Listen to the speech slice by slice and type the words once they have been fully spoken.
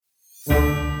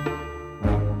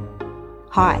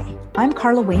Hi, I'm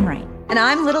Carla Wainwright. And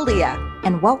I'm Little Leah.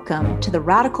 And welcome to the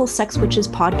Radical Sex Witches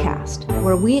podcast,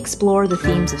 where we explore the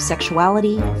themes of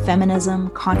sexuality, feminism,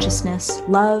 consciousness,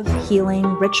 love, healing,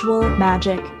 ritual,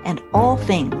 magic, and all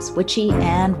things witchy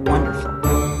and wonderful.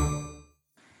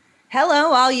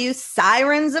 Hello, all you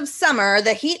sirens of summer.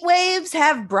 The heat waves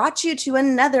have brought you to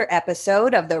another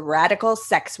episode of the Radical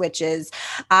Sex Witches.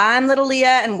 I'm Little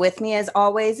Leah, and with me, as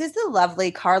always, is the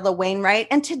lovely Carla Wainwright.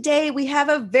 And today we have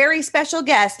a very special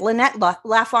guest, Lynette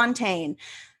Lafontaine.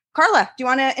 Carla, do you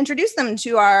want to introduce them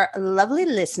to our lovely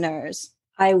listeners?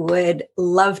 I would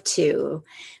love to.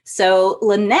 So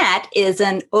Lynette is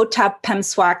an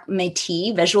Otipemisiwak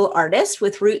Métis visual artist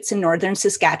with roots in northern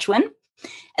Saskatchewan,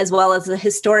 as well as the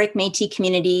historic Métis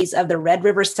communities of the Red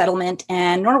River Settlement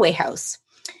and Norway House.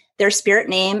 Their spirit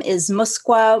name is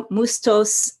Muskwa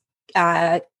Mustos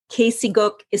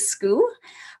Kesigok Isku,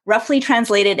 roughly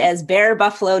translated as Bear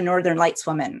Buffalo Northern Lights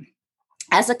Woman.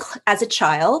 As a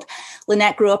child,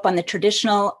 Lynette grew up on the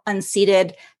traditional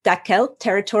unceded Dakelt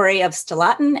territory of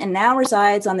Stalaten and now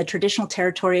resides on the traditional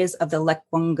territories of the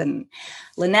Lekwungen.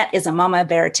 Lynette is a mama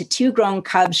bear to two grown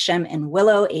cubs, Shem and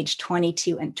Willow, aged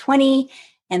 22 and 20,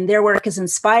 and their work is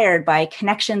inspired by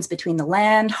connections between the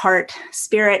land, heart,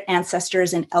 spirit,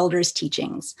 ancestors, and elders'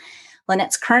 teachings.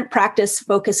 Lynette's current practice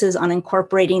focuses on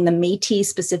incorporating the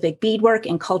Métis-specific beadwork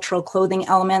and cultural clothing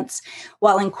elements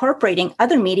while incorporating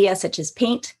other media such as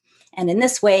paint. And in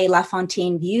this way,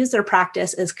 Lafontaine views their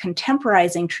practice as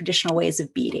contemporizing traditional ways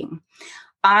of beading.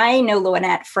 I know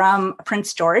Lynette from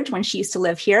Prince George when she used to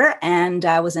live here and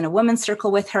was in a women's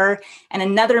circle with her. And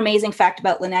another amazing fact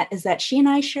about Lynette is that she and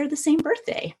I share the same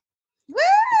birthday. Woo!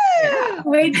 Yeah.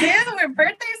 We do. We're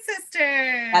birthday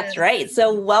sisters. That's right.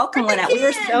 So welcome, Lynette. We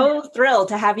are so thrilled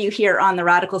to have you here on the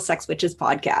Radical Sex Witches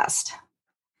podcast.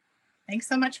 Thanks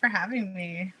so much for having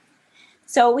me.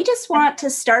 So we just want to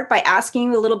start by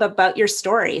asking you a little bit about your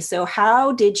story. So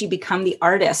how did you become the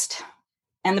artist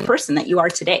and the person that you are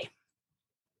today?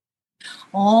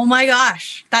 Oh my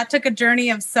gosh. That took a journey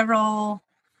of several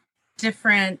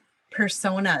different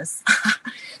personas.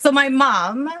 So my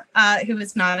mom, who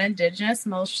is non-Indigenous,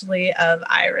 mostly of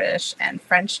Irish and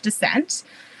French descent,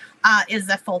 is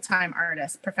a full-time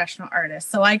artist, professional artist.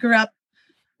 So I grew up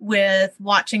with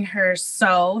watching her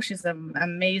sew. She's an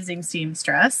amazing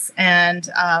seamstress. And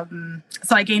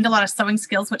so I gained a lot of sewing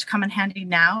skills, which come in handy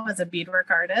now as a beadwork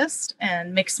artist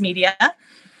and mixed media.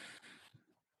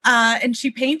 And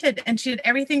she painted, and she did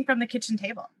everything from the kitchen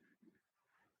table.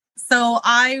 So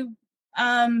I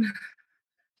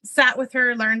sat with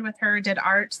her, learned with her, did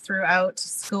art throughout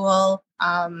school.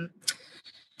 And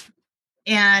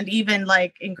even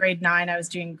like in grade 9, I was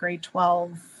doing grade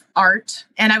 12 art,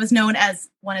 and I was known as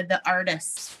one of the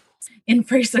artists in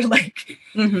Fraser Lake.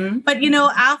 Mm-hmm. But,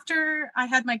 after I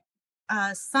had my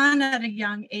son at a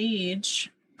young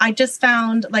age, I just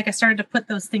found like I started to put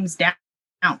those things down.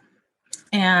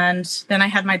 And then I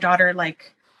had my daughter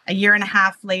like a year and a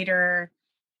half later,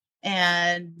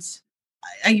 and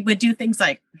I would do things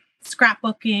like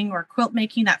scrapbooking or quilt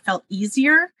making that felt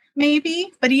easier,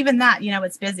 maybe. But even that,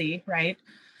 it's busy, right?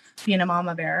 Being a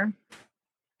mama bear.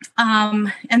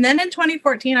 And then in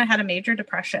 2014, I had a major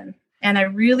depression, and I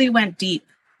really went deep.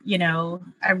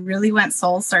 I really went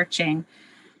soul searching.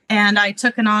 And I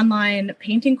took an online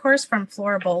painting course from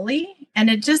Flora Bowley, and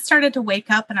it just started to wake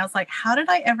up. And I was like, how did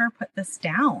I ever put this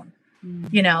down?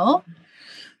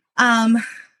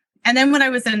 And then when I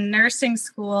was in nursing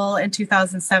school in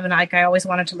 2007, I always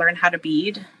wanted to learn how to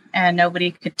bead, and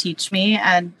nobody could teach me.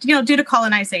 And, due to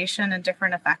colonization and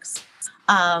different effects,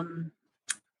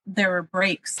 there were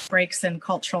breaks in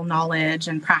cultural knowledge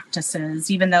and practices,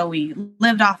 even though we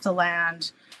lived off the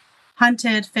land,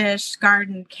 hunted, fished,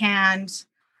 gardened, canned.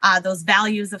 Those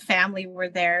values of family were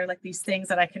there, like these things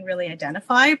that I can really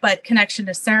identify, but connection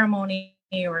to ceremony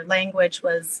or language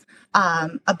was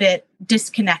a bit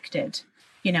disconnected,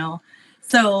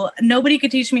 So nobody could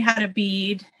teach me how to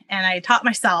bead, and I taught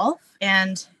myself.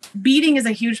 And beading is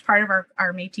a huge part of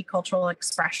our Métis cultural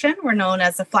expression. We're known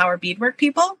as the flower beadwork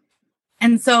people.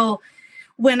 And so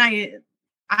when I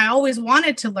always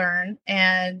wanted to learn,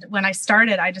 and when I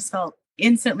started, I just felt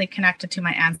instantly connected to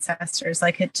my ancestors.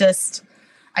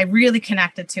 I really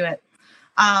connected to it.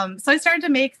 So I started to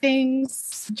make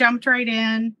things, jumped right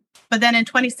in. But then in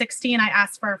 2016, I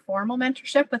asked for a formal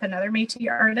mentorship with another Métis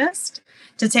artist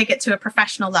to take it to a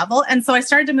professional level. And so I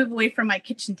started to move away from my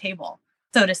kitchen table,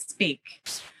 so to speak.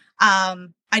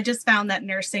 I just found that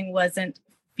nursing wasn't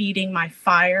feeding my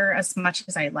fire as much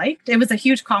as I liked. It was a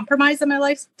huge compromise in my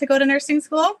life to go to nursing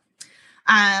school.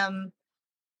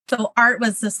 So art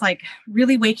was just like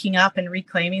really waking up and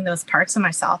reclaiming those parts of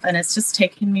myself. And it's just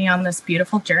taken me on this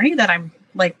beautiful journey that I'm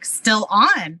like still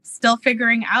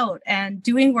figuring out and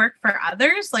doing work for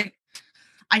others. Like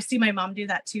I see my mom do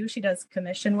that too. She does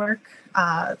commission work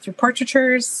through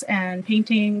portraitures and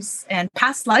paintings and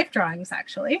past life drawings,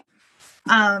 actually.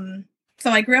 So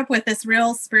I grew up with this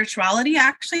real spirituality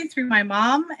actually through my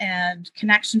mom and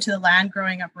connection to the land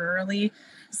growing up rurally.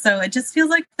 So it just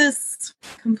feels like this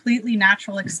completely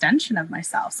natural extension of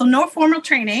myself. So no formal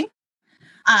training.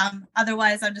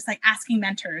 Otherwise, I'm just like asking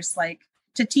mentors like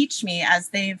to teach me as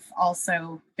they've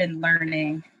also been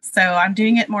learning. So I'm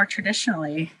doing it more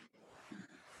traditionally.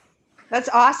 That's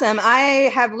awesome.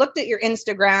 I have looked at your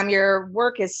Instagram. Your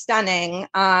work is stunning.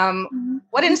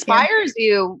 What inspires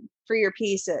you for your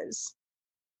pieces?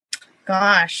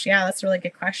 Gosh, yeah, that's a really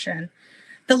good question.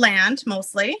 The land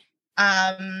mostly.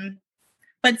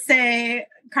 But say,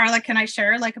 Carla, can I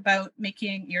share like about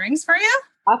making earrings for you?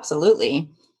 Absolutely.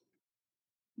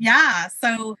 Yeah.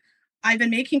 So I've been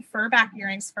making furback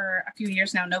earrings for a few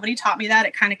years now. Nobody taught me that.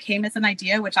 It kind of came as an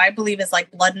idea, which I believe is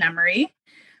like blood memory.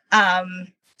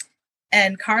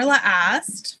 And Carla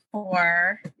asked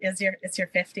for, it's your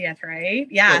 50th, right?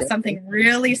 Yeah. Something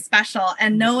really special.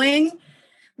 And knowing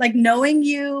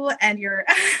you and your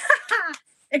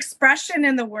expression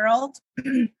in the world,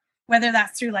 whether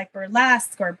that's through like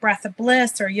burlesque or breath of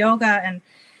bliss or yoga, and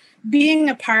being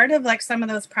a part of like some of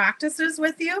those practices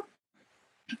with you,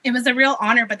 it was a real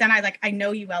honor. But then I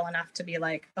know you well enough to be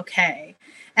like, okay.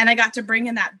 And I got to bring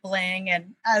in that bling.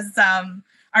 And as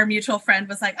our mutual friend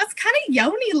was like, that's kind of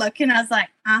yoni looking. I was like,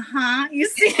 you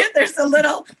see it? There's a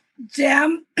little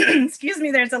gem, excuse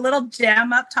me, there's a little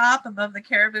gem up top above the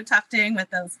caribou tufting with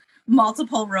those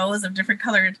multiple rows of different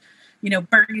colored,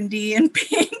 burgundy and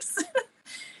pinks.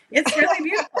 It's really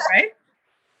beautiful, right?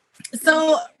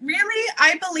 So really,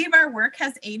 I believe our work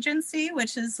has agency,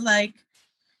 which is like,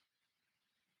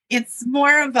 it's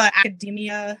more of an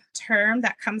academia term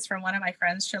that comes from one of my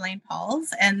friends, Shalane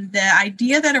Pauls. And the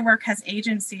idea that our work has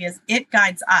agency is it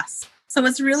guides us. So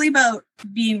it's really about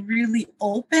being really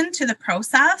open to the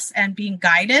process and being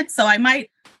guided. So I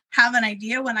might have an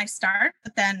idea when I start,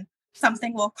 but then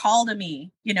something will call to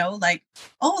me, like,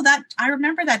 oh, that I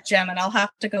remember that gem and I'll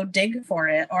have to go dig for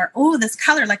it. Or, oh, this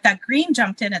color, like that green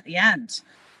jumped in at the end,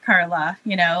 Carla,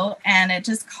 and it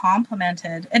just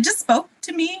complimented. It just spoke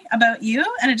to me about you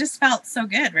and it just felt so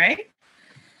good, right?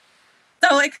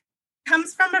 So it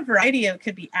comes from a variety of,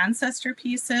 could be ancestor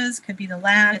pieces, could be the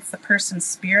land, it's the person's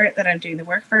spirit that I'm doing the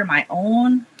work for, my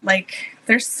own. Like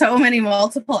there's so many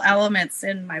multiple elements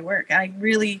in my work. I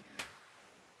really,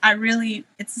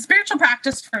 it's a spiritual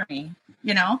practice for me,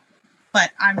 but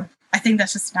I think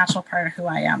that's just a natural part of who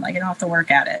I am. Like I don't have to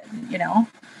work at it,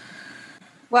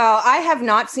 Well, I have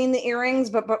not seen the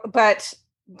earrings, but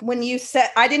when you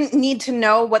said I didn't need to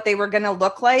know what they were going to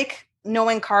look like,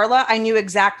 knowing Carla, I knew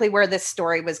exactly where this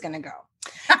story was going to go.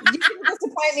 You didn't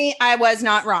disappoint me. I was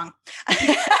not wrong.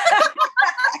 I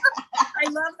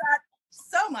love that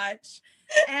so much.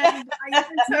 And I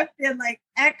even took the like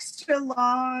extra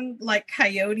long, like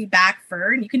coyote back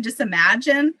fur. And you can just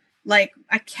imagine like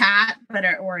a cat,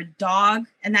 or a dog.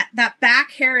 And that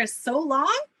back hair is so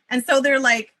long. And so they're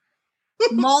like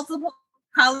multiple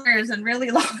colors and really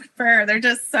long fur. They're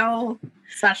just so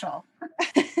special.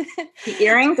 The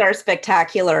earrings are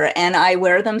spectacular and I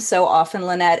wear them so often,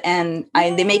 Lynette, and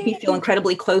they make me feel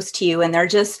incredibly close to you. And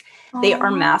they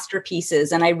are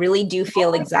masterpieces. And I really do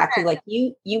feel exactly like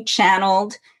you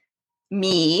channeled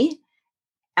me.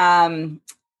 And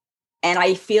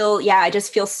I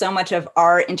just feel so much of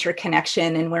our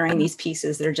interconnection in wearing these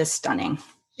pieces. They're just stunning.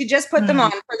 You just put them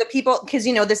on for the people because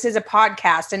this is a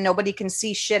podcast and nobody can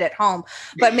see shit at home.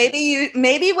 But maybe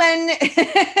when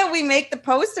we make the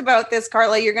post about this,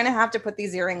 Carla, you're going to have to put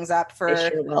these earrings up for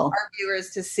our viewers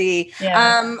to see.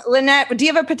 Yeah. Lynette, do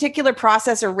you have a particular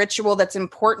process or ritual that's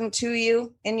important to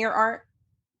you in your art?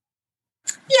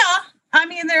 Yeah, I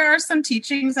mean, there are some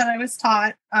teachings that I was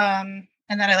taught and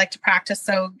that I like to practice.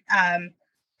 So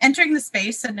entering the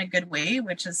space in a good way,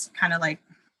 which is kind of like,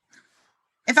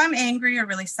 if I'm angry or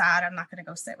really sad, I'm not going to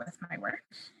go sit with my work.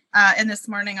 And this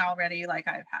morning already, like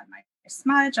I've had my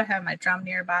smudge, I have my drum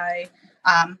nearby,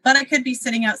 but I could be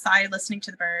sitting outside listening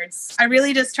to the birds. I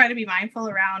really just try to be mindful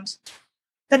around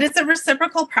that it's a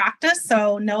reciprocal practice.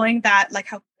 So knowing that, like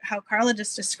how Carla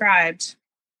just described,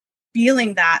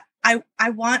 feeling that I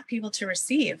want people to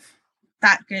receive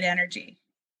that good energy,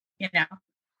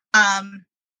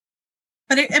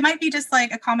 But it might be just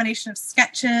like a combination of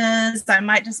sketches. I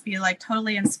might just be like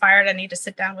totally inspired. I need to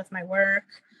sit down with my work.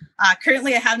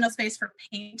 Currently, I have no space for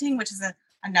painting, which is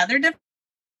another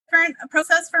different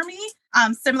process for me.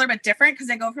 Similar but different because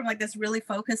I go from like this really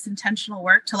focused, intentional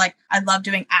work to like I love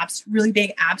doing really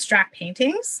big abstract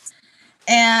paintings.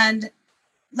 And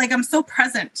like, I'm so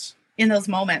present in those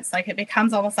moments. Like, it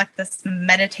becomes almost like this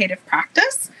meditative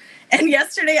practice. And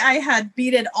yesterday I had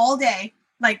beaded all day,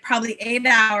 like probably 8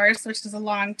 hours, which is a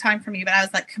long time for me, but I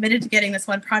was like committed to getting this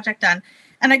one project done.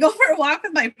 And I go for a walk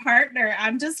with my partner.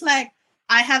 I'm just like,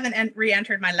 I haven't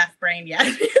re-entered my left brain yet.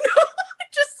 You know,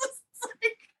 just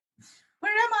like,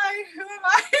 where am I? Who am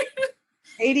I?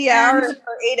 80 hours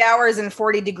for 8 hours in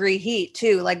 40-degree heat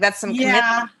too. Like, that's some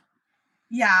commitment.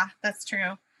 Yeah, that's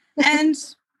true. And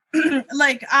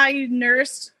like, I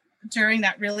nursed during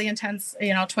that really intense,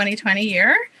 2020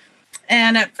 year.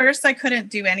 And at first I couldn't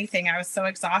do anything. I was so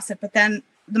exhausted, but then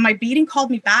my beading called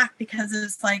me back, because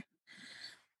it's like,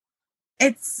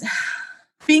 it's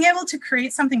being able to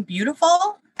create something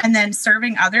beautiful and then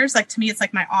serving others. Like, to me, it's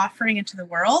like my offering into the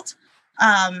world.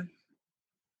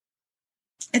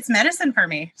 It's medicine for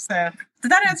me. So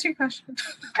did that answer your question?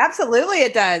 Absolutely,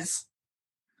 it does.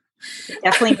 It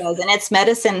definitely does. And it's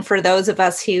medicine for those of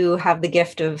us who have the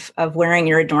gift of wearing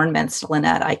your adornments,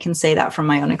 Lynette. I can say that from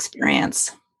my own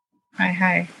experience.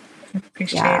 I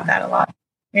appreciate that a lot.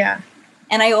 Yeah.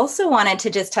 And I also wanted to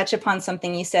just touch upon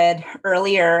something you said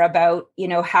earlier about,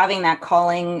 having that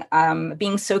calling,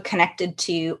 being so connected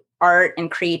to art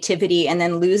and creativity, and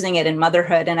then losing it in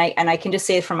motherhood. And I can just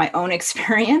say from my own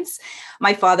experience,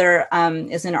 my father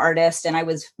is an artist, and I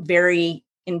was very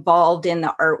involved in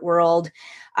the art world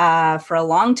for a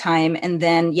long time. And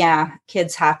then,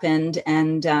 kids happened,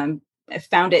 and I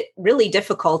found it really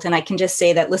difficult. And I can just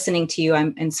say that listening to you,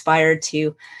 I'm inspired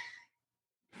to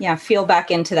feel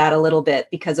back into that a little bit,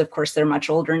 because of course they're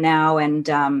much older now. And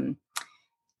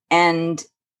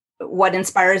what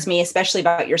inspires me, especially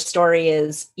about your story,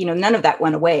 is, none of that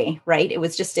went away, right? It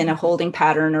was just in a holding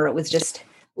pattern, or it was just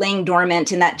laying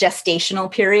dormant in that gestational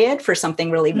period for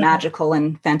something really magical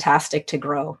and fantastic to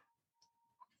grow.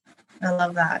 I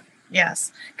love that.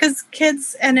 Yes. Because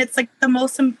kids, and it's like in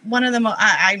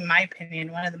my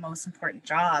opinion, one of the most important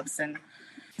jobs. And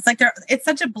it's like it's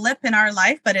such a blip in our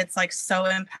life, but it's like so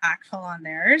impactful on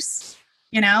theirs,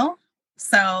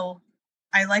 So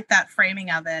I like that framing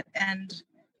of it. And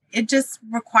it just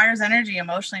requires energy,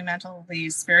 emotionally, mentally,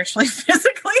 spiritually,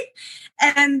 physically.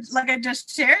 And like I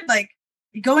just shared, like,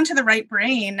 you go into the right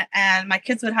brain, and my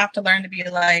kids would have to learn to be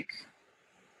like,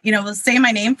 say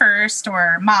my name first,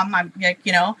 or mom, I'm like,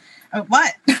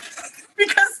 what?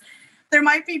 Because there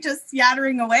might be just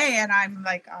yattering away, and I'm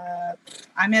like,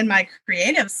 I'm in my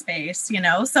creative space,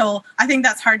 So I think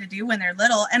that's hard to do when they're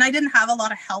little. And I didn't have a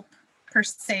lot of help per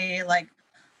se. Like,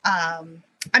 I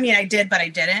did, but I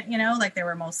didn't, like, they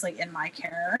were mostly in my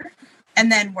care. And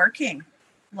then working,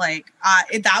 like,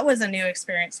 that was a new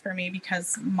experience for me,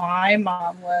 because my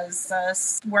mom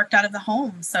was worked out of the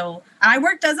home. So I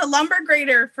worked as a lumber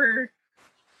grader for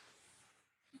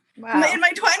in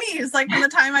my 20s, like from the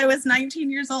time I was 19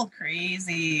 years old.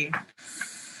 Crazy.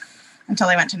 Until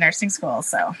I went to nursing school.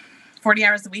 So 40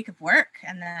 hours a week of work,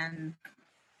 and then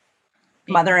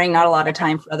mothering, not a lot of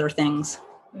time for other things.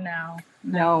 No.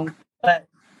 But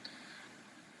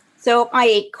so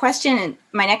my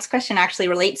next question actually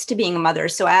relates to being a mother.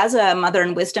 So as a mother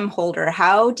and wisdom holder,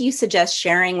 how do you suggest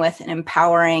sharing with and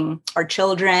empowering our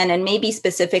children, and maybe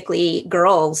specifically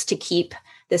girls, to keep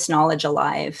this knowledge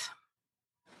alive?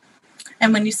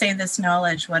 And when you say this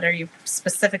knowledge, what are you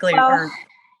specifically?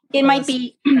 It might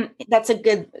be, that's a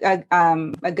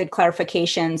good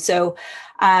clarification. So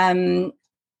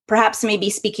perhaps maybe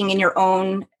speaking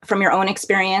from your own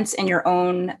experience and your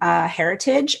own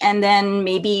heritage. And then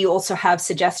maybe you also have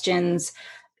suggestions,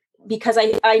 because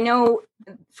I know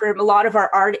for a lot of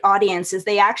our audiences,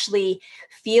 they actually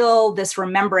feel this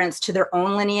remembrance to their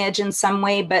own lineage in some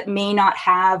way, but may not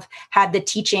have had the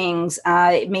teachings.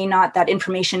 That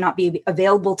information not be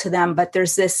available to them, but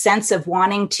there's this sense of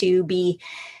wanting to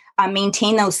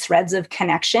maintain those threads of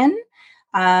connection.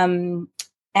 And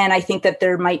I think that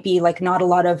there might be like not a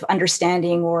lot of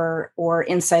understanding or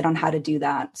insight on how to do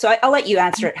that. So I'll let you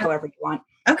answer it however you want.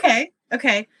 Okay.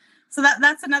 So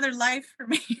that's another life for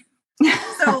me.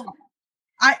 So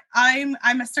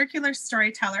I'm a circular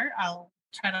storyteller. I'll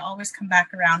try to always come back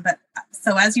around. But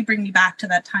so as you bring me back to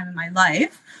that time in my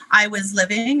life, I was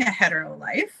living a hetero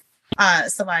life.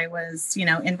 So I was,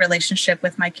 in relationship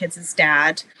with my kids'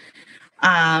 dad.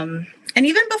 And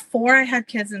even before I had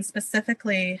kids, and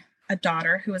specifically a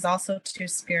daughter who was also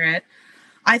two-spirit,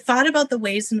 I thought about the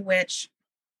ways in which,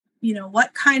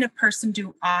 what kind of person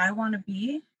do I want to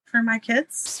be for my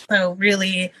kids? So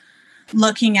really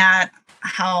looking at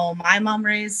how my mom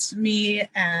raised me,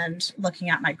 and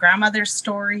looking at my grandmother's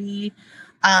story.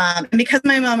 And because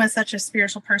my mom is such a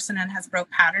spiritual person and has broke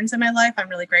patterns in my life, I'm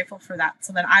really grateful for that.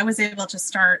 So then I was able to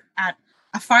start at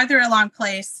a farther along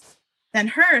place than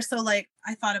her. So like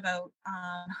I thought about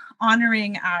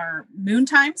honoring our moon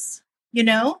times, you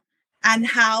know, and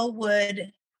how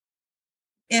would,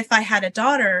 if I had a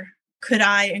daughter, could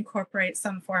I incorporate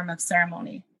some form of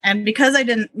ceremony? And because I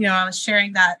didn't, you know, I was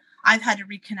sharing that I've had to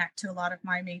reconnect to a lot of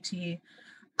my Métis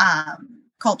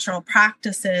cultural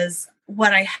practices.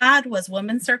 What I had was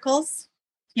women's circles.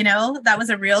 You know, that was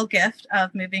a real gift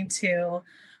of moving to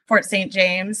Fort St.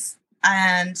 James.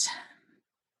 And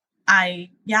I,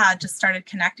 just started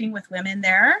connecting with women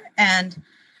there and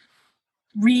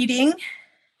reading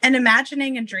and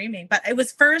imagining and dreaming. But it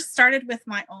was first started with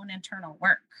my own internal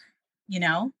work, you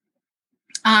know.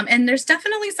 And there's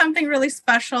definitely something really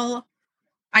special.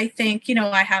 I think, you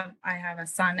know, I have a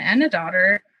son and a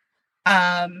daughter.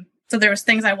 So there was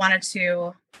things I wanted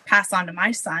to pass on to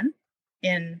my son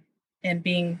in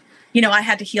being, you know, I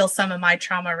had to heal some of my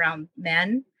trauma around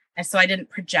men. And so I didn't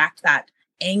project that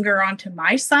anger onto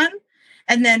my son.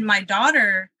 And then my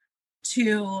daughter,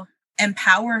 to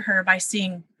empower her by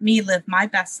seeing me live my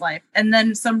best life. And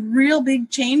then some real big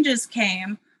changes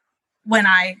came when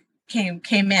I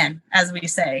came in, as we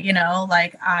say, you know,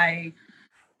 like I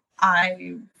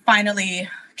finally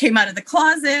came out of the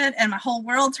closet and my whole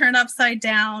world turned upside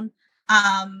down.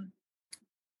 And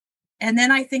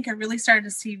then I think I really started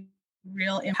to see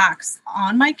real impacts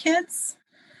on my kids.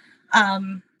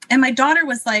 And my daughter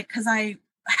was like, because I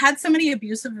had so many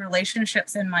abusive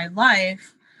relationships in my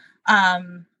life,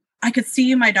 I could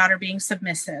see my daughter being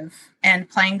submissive and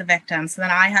playing the victim. So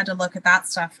then I had to look at that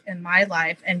stuff in my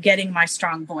life and getting my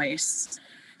strong voice.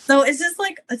 So it's just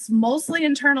like, it's mostly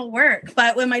internal work.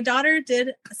 But when my daughter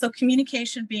did, so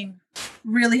communication being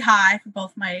really high for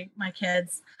both my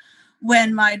kids,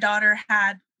 when my daughter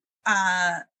had,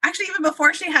 actually even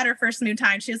before she had her first moon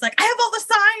time, she was like, I have all the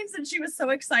signs. And she was so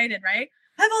excited, right?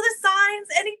 I have all the signs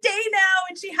any day now.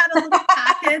 And she had a little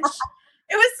package.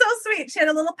 It was so sweet. She had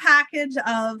a little package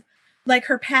of like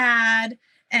her pad,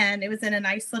 and it was in a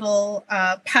nice little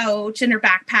pouch in her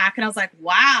backpack. And I was like,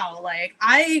 wow, like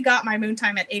I got my moon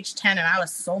time at age 10 and I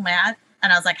was so mad.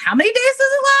 And I was like, how many days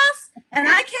does it last? And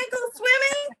I can't go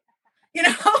swimming, you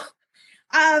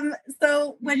know?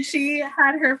 So when she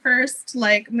had her first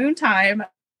like moon time,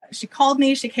 she called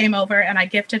me, she came over, and I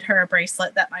gifted her a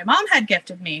bracelet that my mom had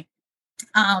gifted me.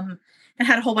 And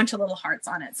had a whole bunch of little hearts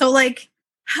on it. So like,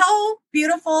 how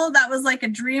beautiful. That was like a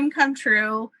dream come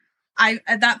true.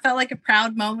 That felt like a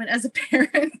proud moment as a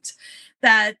parent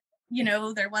that, you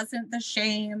know, there wasn't the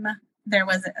shame. There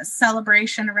was a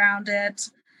celebration around it.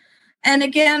 And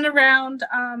again, around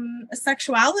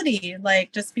sexuality,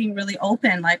 like just being really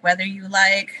open, like whether you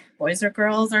like boys or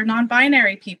girls or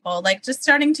non-binary people, like just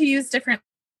starting to use different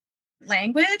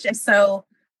language. And so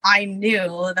I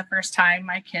knew the first time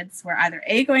my kids were either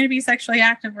going to be sexually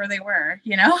active or they were,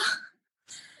 you know.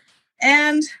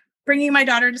 And bringing my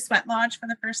daughter to Sweat Lodge for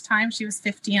the first time, she was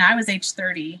 15. I was age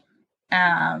 30.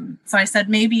 So I said,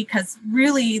 maybe, because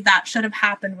really that should have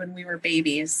happened when we were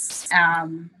babies.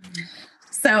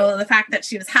 So the fact that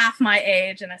she was half my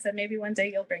age, and I said, maybe one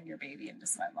day you'll bring your baby into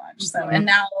Sweat Lodge. So, and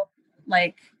now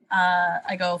like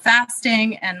I go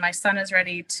fasting, and my son is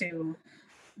ready to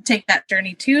take that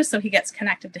journey too. So he gets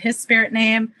connected to his spirit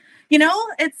name. You know,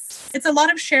 it's a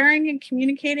lot of sharing and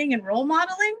communicating and role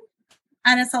modeling.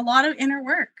 And it's a lot of inner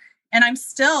work. And I'm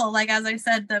still, like, as I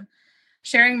said, the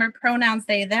sharing my pronouns,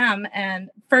 they, them, and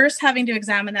first having to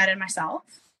examine that in myself.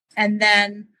 And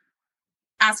then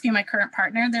asking my current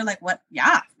partner, they're like, what?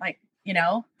 Yeah. Like, you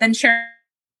know, then sharing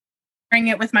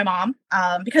it with my mom.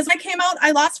 Because when I came out,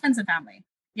 I lost friends and family,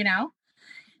 you know?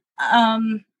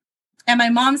 And my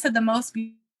mom said the most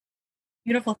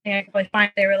beautiful thing I could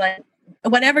find. They were like,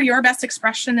 whatever your best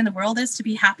expression in the world is to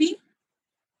be happy,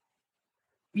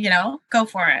 you know, go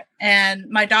for it. And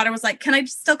my daughter was like, can I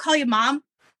still call you mom?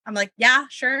 I'm like, yeah,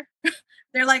 sure.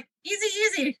 They're like,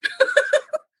 easy.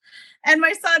 And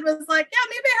my son was like, yeah,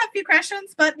 maybe I have a few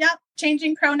questions, but yeah,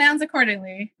 changing pronouns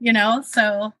accordingly, you know?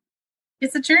 So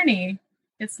it's a journey.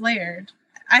 It's layered.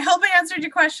 I hope I answered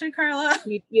your question, Carla.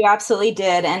 You absolutely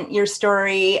did. And your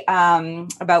story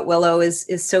about Willow is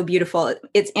so beautiful.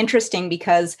 It's interesting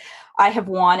because I have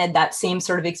wanted that same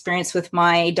sort of experience with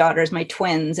my daughters, my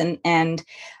twins, and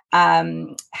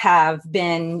have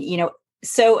been, you know,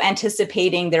 so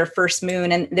anticipating their first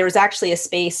moon. And there was actually a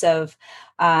space of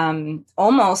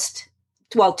almost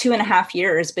 2.5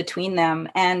 years between them.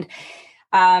 And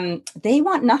they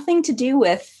want nothing to do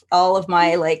with all of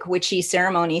my like witchy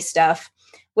ceremony stuff,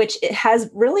 which it has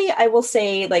really, I will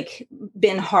say, like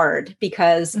been hard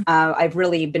because I've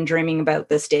really been dreaming about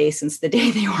this day since the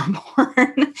day they were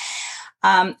born.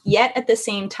 Yet at the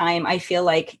same time, I feel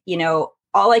like, you know,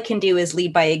 all I can do is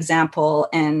lead by example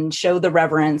and show the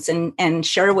reverence and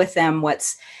share with them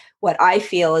what I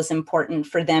feel is important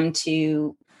for them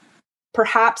to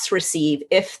perhaps receive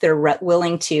if they're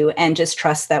willing to, and just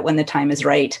trust that when the time is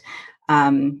right,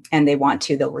 and they want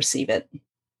to, they'll receive it.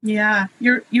 Yeah,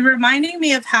 you're reminding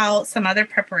me of how some other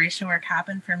preparation work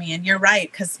happened for me. And you're right,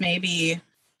 because maybe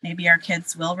our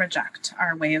kids will reject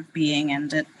our way of being,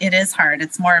 and it is hard.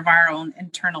 It's more of our own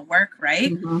internal work,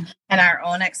 right? Mm-hmm. And our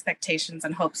own expectations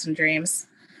and hopes and dreams.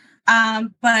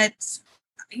 But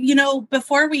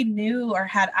before we knew or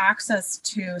had access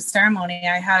to ceremony,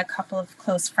 I had a couple of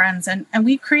close friends, and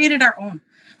we created our own.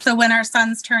 So when our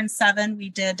sons turned 7, we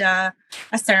did a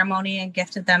ceremony and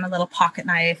gifted them a little pocket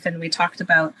knife, and we talked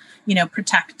about,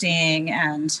 protecting,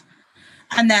 and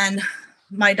then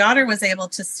my daughter was able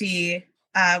to see.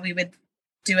 We would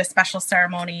do a special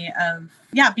ceremony of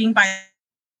being by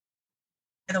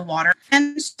the water,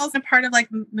 and she's also a part of like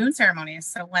moon ceremonies.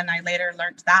 So when I later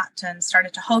learned that and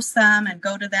started to host them and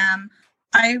go to them,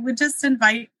 I would just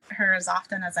invite her as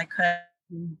often as I could.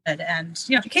 And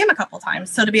she came a couple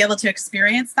times. So to be able to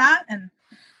experience that and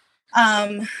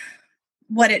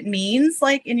what it means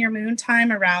like in your moon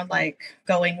time around like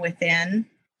going within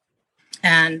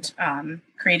and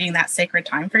creating that sacred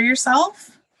time for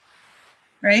yourself,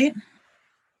 right?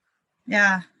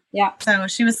 Yeah. So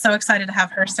she was so excited to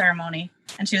have her ceremony,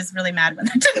 and she was really mad when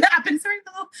that didn't happen. Sorry,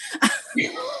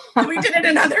 Bill. We did it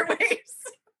in other ways.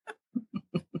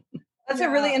 That's a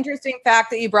really interesting fact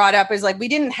that you brought up, is like we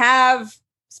didn't have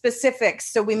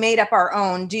specifics, so we made up our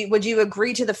own. Would you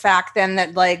agree to the fact then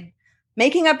that like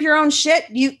making up your own shit,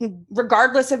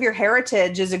 regardless of your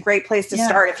heritage, is a great place to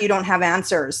start if you don't have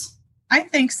answers? I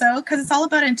think so, because it's all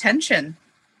about intention,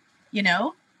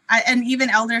 and even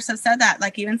elders have said that,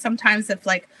 like even sometimes if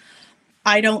like,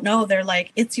 I don't know, they're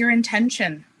like, it's your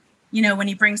intention, when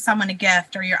you bring someone a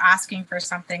gift or you're asking for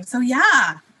something. So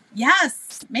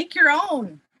yes, make your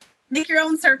own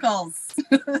circles,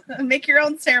 make your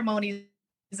own ceremonies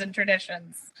and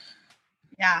traditions.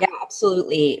 Yeah,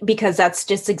 absolutely. Because that's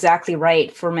just exactly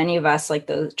right. For many of us, like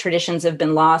the traditions have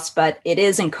been lost, but it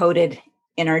is encoded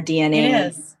in our DNA. It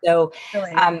is. So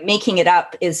making it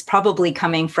up is probably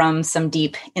coming from some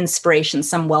deep inspiration,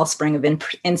 some wellspring of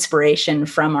inspiration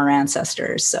from our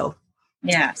ancestors. So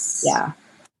yes. I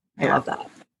love that.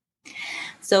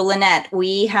 So Lynette,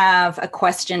 we have a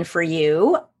question for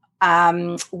you.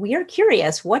 We are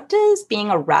curious, what does being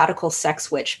a radical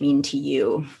sex witch mean to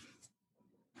you?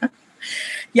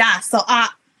 So,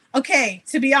 okay,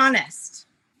 to be honest,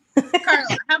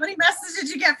 Carla, how many messages did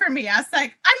you get from me? I was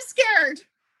like, I'm scared.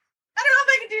 I don't know if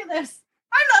I can do this.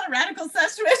 I'm not a radical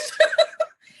sex witch.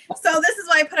 So this is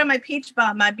why I put on my peach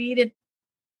balm, my beaded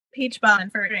peach balm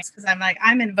for drinks, because I'm like,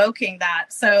 I'm invoking that.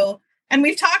 So, and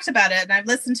we've talked about it, and I've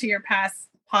listened to your past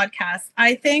podcasts.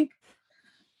 I think,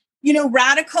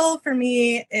 radical for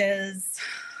me is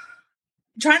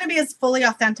trying to be as fully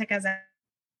authentic as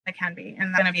I can be.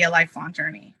 And that's going to be a lifelong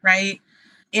journey, right?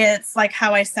 It's like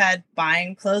how I said,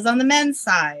 buying clothes on the men's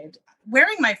side,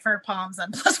 wearing my fur palms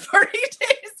on plus 40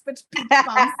 days, which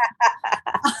palms.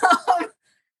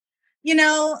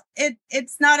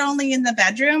 It's not only in the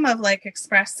bedroom of like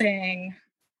expressing,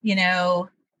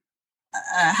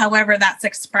 however that's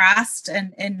expressed,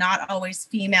 and not always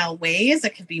female ways.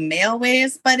 It could be male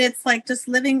ways, but it's like just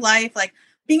living life, like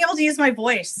being able to use my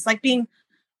voice, like being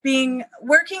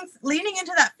working, leaning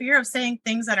into that fear of saying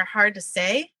things that are hard to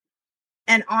say,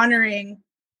 and honoring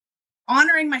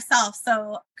myself.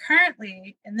 So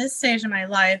currently in this stage of my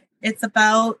life, it's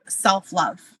about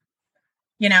self-love,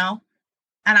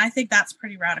 and I think that's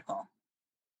pretty radical.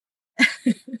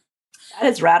 That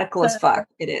is radical as fuck.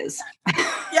 It is.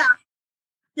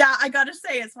 Yeah, I gotta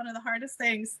say, it's one of the hardest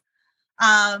things.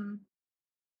 And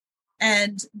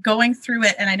going through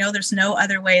it, and I know there's no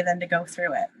other way than to go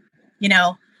through it,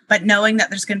 but knowing that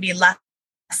there's going to be less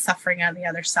suffering on the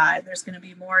other side, there's going to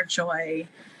be more joy,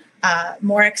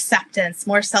 more acceptance,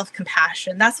 more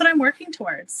self-compassion. That's what I'm working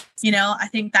towards. I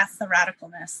think that's the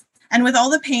radicalness. And with all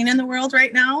the pain in the world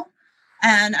right now,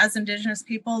 and as Indigenous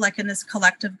people, like in this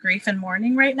collective grief and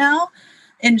mourning right now,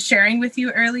 in sharing with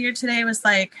you earlier today was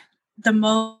like the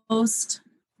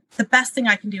best thing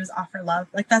I can do is offer love.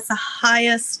 Like that's the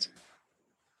highest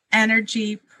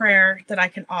energy prayer that I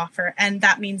can offer. And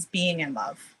that means being in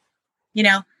love,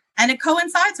 and it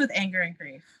coincides with anger and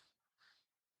grief.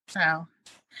 So,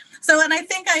 and I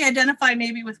think I identify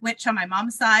maybe with witch on my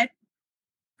mom's side.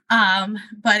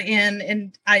 But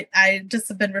I just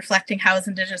have been reflecting how as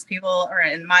Indigenous people, or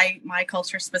in my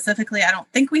culture specifically, I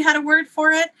don't think we had a word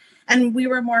for it, and we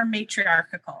were more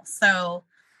matriarchal. So,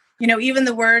 even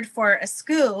the word for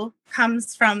esku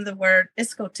comes from the word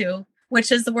iskotu,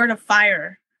 which is the word of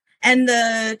fire. And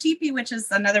the teepee, which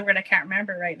is another word I can't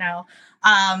remember right now,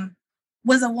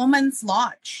 was a woman's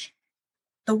lodge.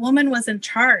 The woman was in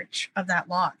charge of that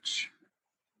lodge.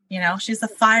 She's the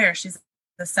fire. She's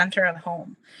the center of the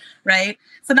home, right?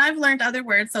 So now I've learned other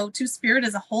words. So two-spirit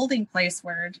is a holding place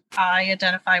word. I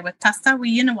identify with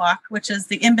Tasta-Wiyinawak, which is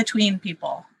the in-between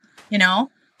people,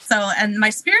 So, and my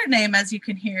spirit name, as you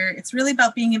can hear, it's really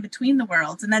about being in between the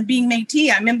worlds. And then being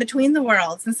Métis, I'm in between the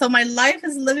worlds. And so my life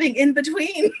is living in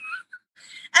between.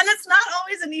 And it's not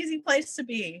always an easy place to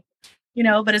be,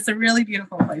 but it's a really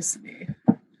beautiful place to be.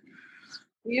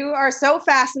 You are so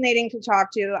fascinating to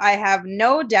talk to. I have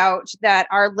no doubt that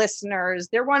our listeners,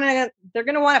 they're going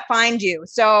to want to find you.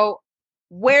 So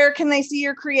where can they see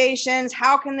your creations?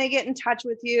 How can they get in touch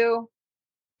with you?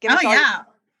 Yeah.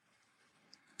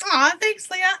 Aw, thanks,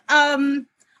 Leah.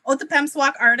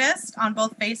 Otipemisiwak artist on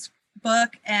both Facebook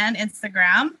and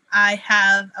Instagram. I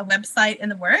have a website in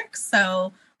the works,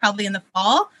 so probably in the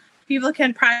fall. People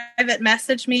can private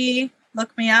message me,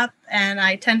 look me up, and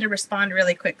I tend to respond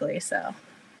really quickly. So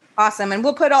awesome. And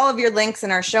we'll put all of your links in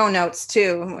our show notes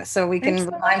too, so we can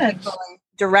remind people and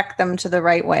direct them to the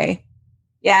right way.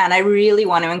 Yeah. And I really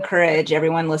want to encourage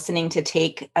everyone listening to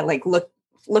take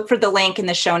look for the link in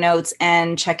the show notes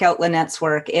and check out Lynette's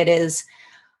work. It is,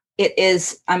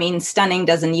 stunning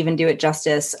doesn't even do it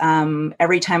justice.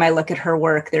 Every time I look at her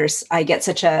work, I get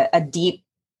such a deep,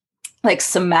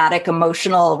 somatic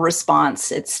emotional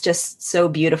response. It's just so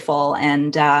beautiful.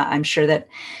 And I'm sure that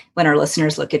when our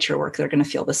listeners look at your work, they're going to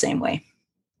feel the same way.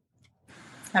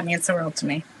 That means the world to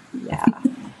me. Yeah.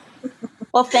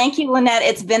 Well, thank you, Lynette.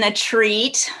 It's been a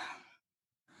treat.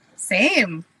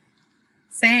 Same.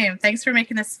 Thanks for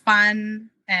making this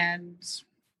fun and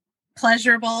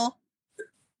pleasurable.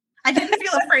 I didn't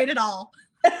feel afraid at all.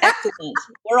 Excellent.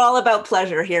 We're all about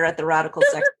pleasure here at the Radical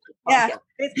Sex. Yeah.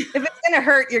 If it's going to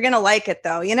hurt, you're going to like it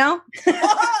though,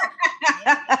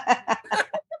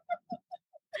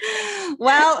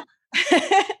 Well,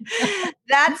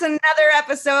 that's another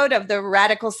episode of the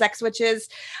Radical Sex Witches.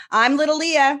 I'm Little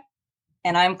Leah.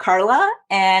 And I'm Carla,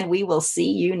 and we will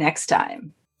see you next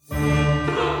time.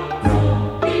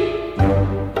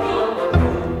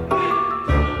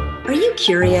 Are you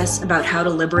curious about how to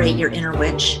liberate your inner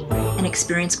witch and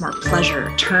experience more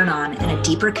pleasure, turn on, and a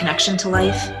deeper connection to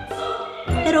life?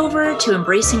 Head over to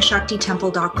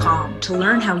embracingshaktitemple.com to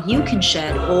learn how you can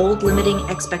shed old limiting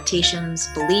expectations,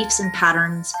 beliefs, and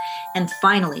patterns, and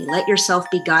finally let yourself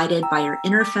be guided by your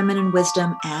inner feminine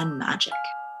wisdom and magic.